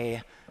on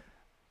a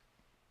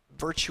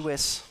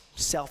virtuous,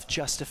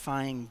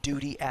 self-justifying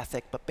duty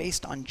ethic, but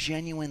based on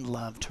genuine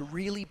love. To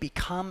really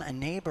become a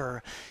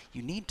neighbor,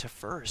 you need to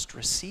first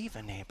receive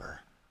a neighbor.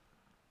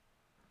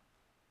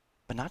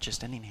 But not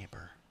just any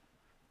neighbor.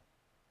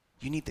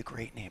 You need the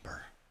great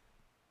neighbor.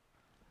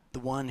 The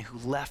one who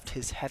left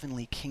his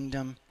heavenly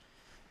kingdom,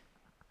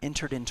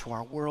 entered into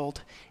our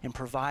world, and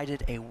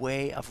provided a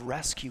way of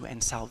rescue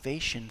and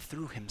salvation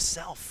through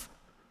himself.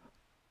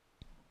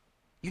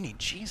 You need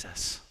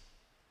Jesus,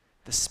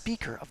 the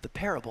speaker of the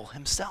parable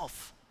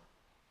himself.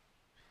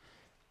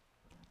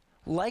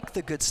 Like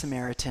the Good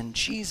Samaritan,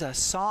 Jesus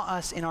saw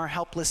us in our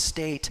helpless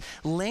state,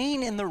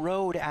 laying in the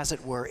road, as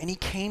it were, and he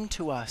came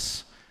to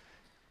us.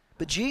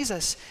 But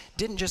Jesus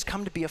didn't just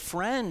come to be a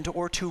friend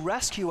or to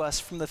rescue us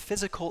from the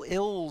physical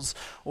ills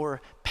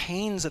or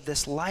pains of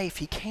this life.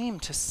 He came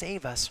to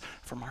save us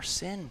from our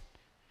sin,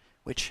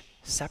 which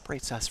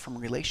separates us from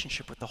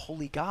relationship with the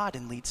holy God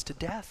and leads to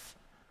death.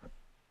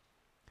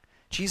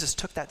 Jesus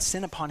took that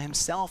sin upon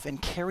himself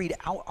and carried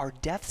out our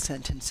death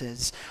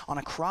sentences on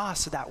a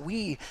cross so that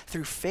we,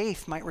 through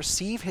faith, might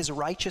receive his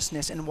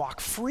righteousness and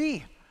walk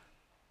free,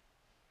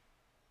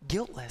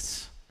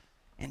 guiltless,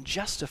 and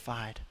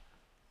justified.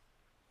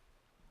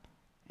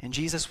 And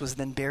Jesus was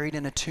then buried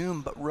in a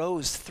tomb, but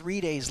rose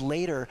 3 days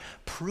later,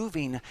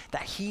 proving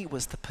that he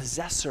was the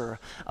possessor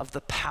of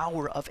the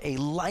power of a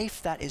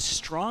life that is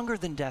stronger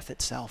than death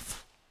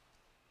itself.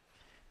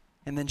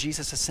 And then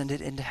Jesus ascended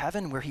into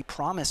heaven, where he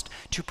promised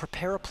to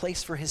prepare a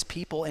place for his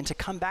people and to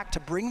come back to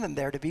bring them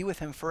there to be with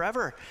him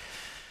forever.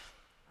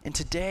 And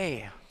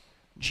today,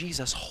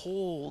 Jesus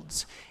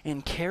holds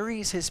and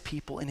carries his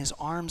people in his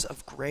arms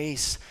of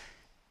grace,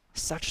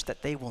 such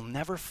that they will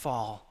never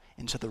fall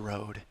into the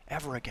road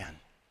ever again.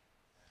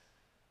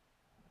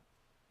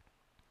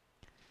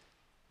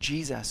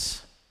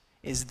 Jesus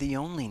is the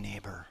only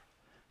neighbor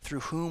through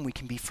whom we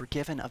can be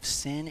forgiven of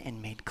sin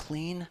and made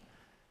clean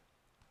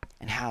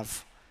and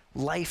have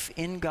life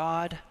in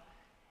God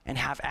and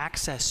have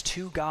access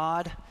to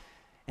God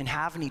and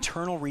have an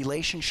eternal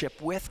relationship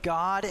with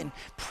God. And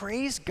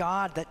praise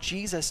God that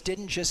Jesus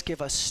didn't just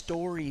give us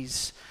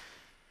stories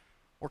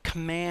or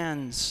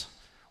commands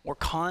or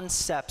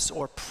concepts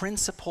or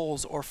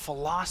principles or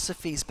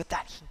philosophies, but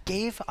that he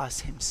gave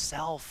us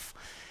himself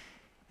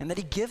and that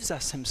he gives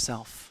us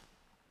himself.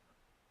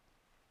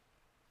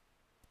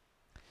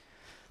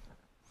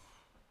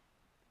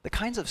 The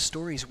kinds of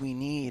stories we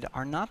need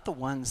are not the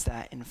ones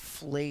that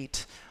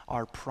inflate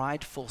our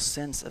prideful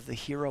sense of the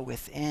hero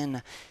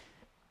within,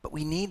 but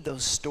we need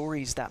those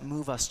stories that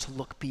move us to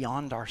look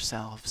beyond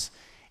ourselves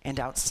and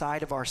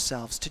outside of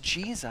ourselves to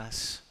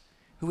Jesus,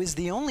 who is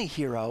the only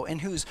hero and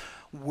whose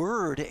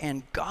word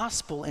and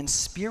gospel and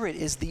spirit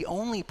is the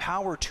only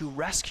power to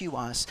rescue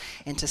us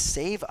and to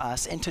save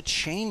us and to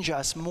change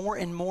us more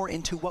and more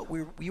into what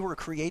we were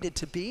created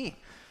to be.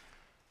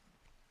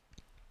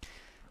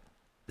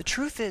 The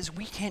truth is,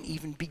 we can't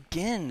even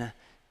begin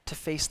to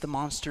face the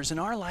monsters in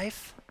our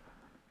life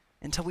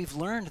until we've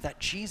learned that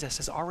Jesus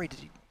has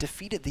already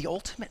defeated the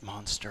ultimate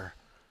monster,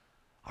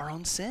 our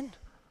own sin.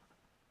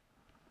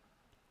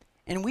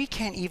 And we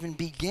can't even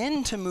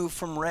begin to move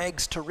from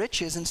rags to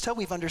riches until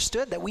we've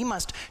understood that we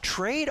must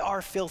trade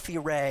our filthy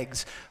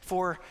rags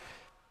for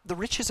the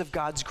riches of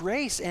God's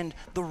grace and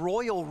the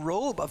royal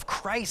robe of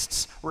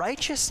Christ's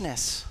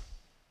righteousness.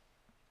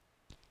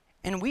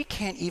 And we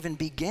can't even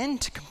begin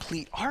to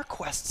complete our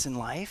quests in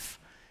life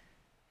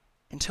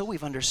until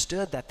we've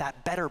understood that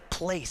that better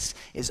place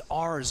is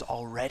ours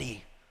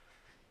already.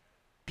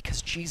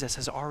 Because Jesus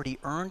has already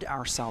earned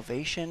our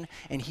salvation,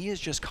 and he is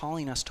just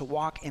calling us to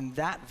walk in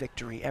that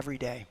victory every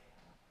day.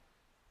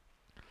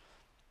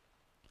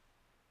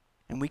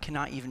 And we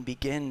cannot even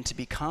begin to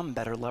become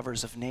better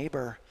lovers of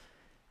neighbor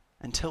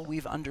until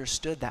we've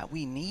understood that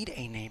we need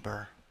a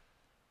neighbor.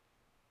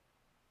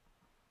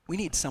 We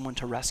need someone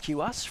to rescue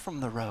us from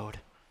the road.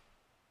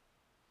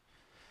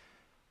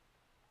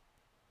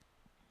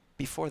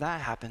 Before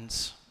that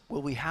happens,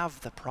 will we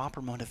have the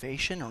proper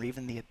motivation or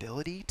even the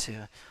ability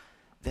to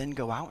then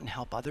go out and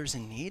help others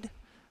in need?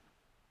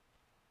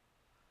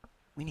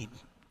 We need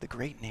the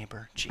great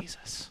neighbor,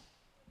 Jesus.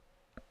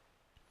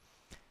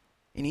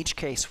 In each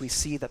case, we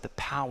see that the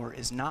power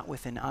is not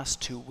within us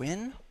to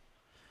win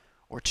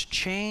or to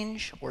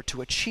change or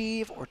to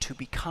achieve or to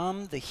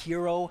become the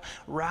hero.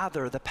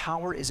 Rather, the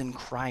power is in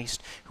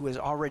Christ, who has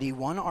already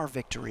won our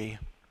victory,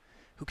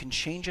 who can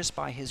change us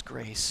by his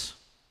grace,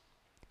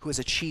 who has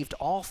achieved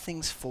all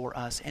things for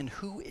us, and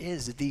who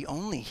is the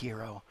only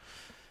hero.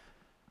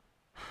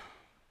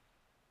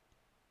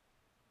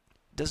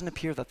 It doesn't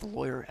appear that the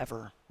lawyer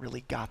ever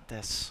really got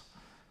this.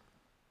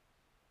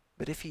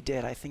 But if he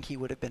did, I think he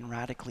would have been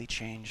radically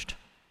changed,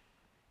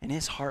 and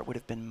his heart would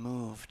have been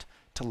moved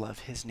to love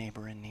his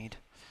neighbor in need.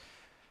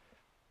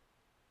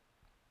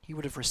 He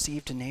would have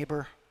received a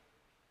neighbor.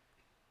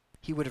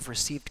 He would have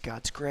received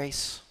God's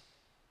grace.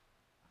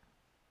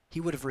 He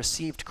would have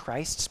received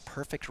Christ's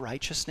perfect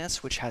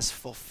righteousness, which has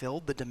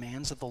fulfilled the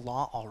demands of the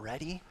law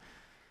already.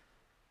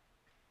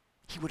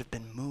 He would have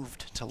been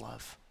moved to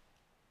love.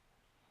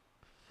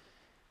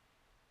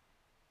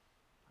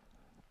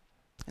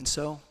 And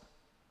so,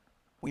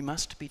 we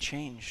must be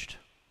changed.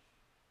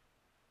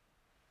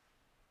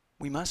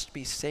 We must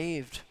be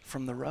saved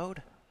from the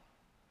road.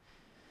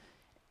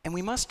 And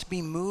we must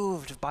be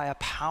moved by a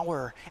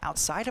power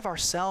outside of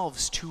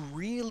ourselves to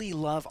really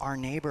love our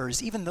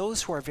neighbors, even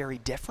those who are very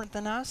different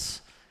than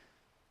us,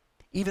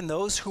 even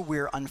those who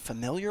we're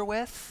unfamiliar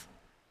with,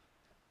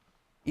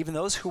 even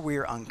those who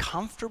we're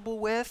uncomfortable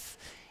with,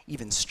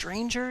 even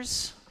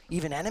strangers,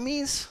 even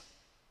enemies,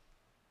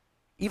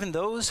 even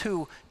those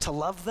who to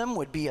love them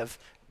would be of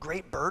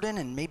great burden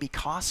and maybe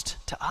cost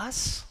to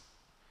us.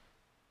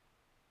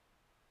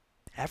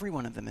 Every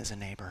one of them is a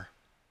neighbor.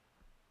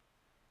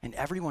 And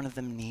every one of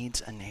them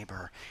needs a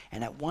neighbor.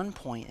 And at one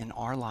point in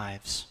our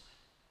lives,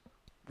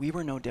 we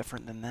were no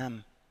different than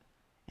them,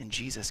 and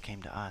Jesus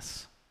came to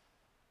us.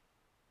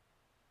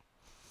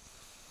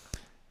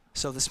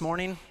 So this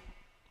morning,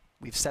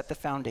 we've set the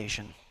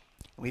foundation.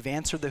 We've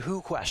answered the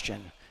who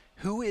question.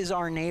 Who is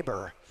our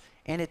neighbor?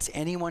 And it's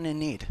anyone in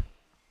need.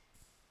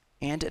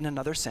 And in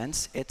another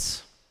sense,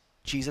 it's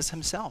Jesus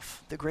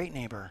himself, the great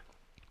neighbor.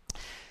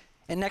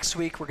 And next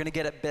week, we're going to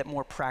get a bit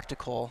more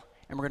practical,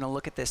 and we're going to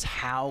look at this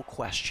how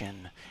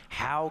question.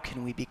 How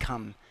can we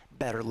become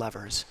better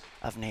lovers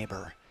of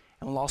neighbor?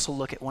 And we'll also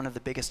look at one of the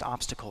biggest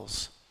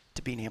obstacles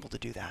to being able to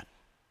do that.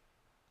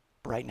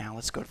 But right now,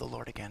 let's go to the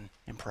Lord again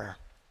in prayer.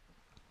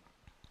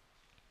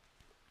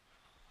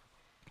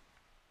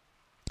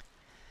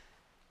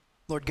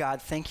 Lord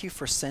God, thank you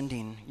for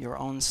sending your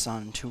own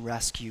Son to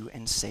rescue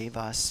and save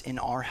us in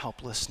our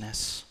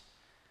helplessness,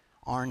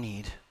 our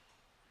need,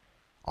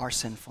 our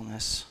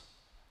sinfulness.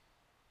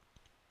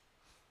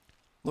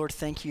 Lord,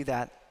 thank you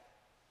that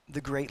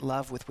the great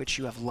love with which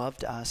you have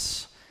loved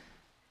us,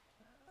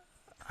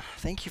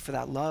 thank you for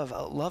that love,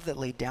 a love that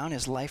laid down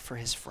his life for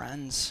his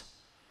friends.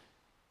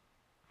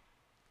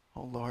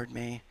 Oh Lord,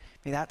 may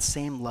that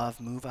same love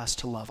move us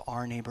to love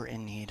our neighbor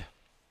in need.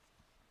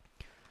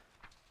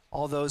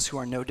 All those who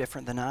are no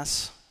different than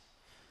us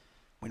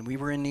when we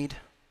were in need.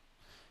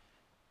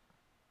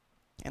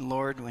 And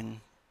Lord,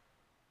 when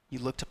you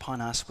looked upon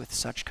us with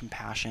such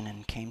compassion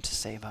and came to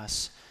save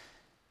us,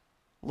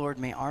 Lord,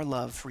 may our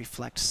love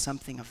reflect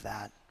something of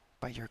that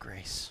by your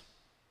grace.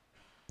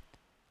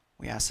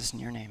 We ask this in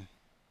your name.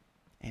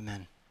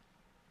 Amen.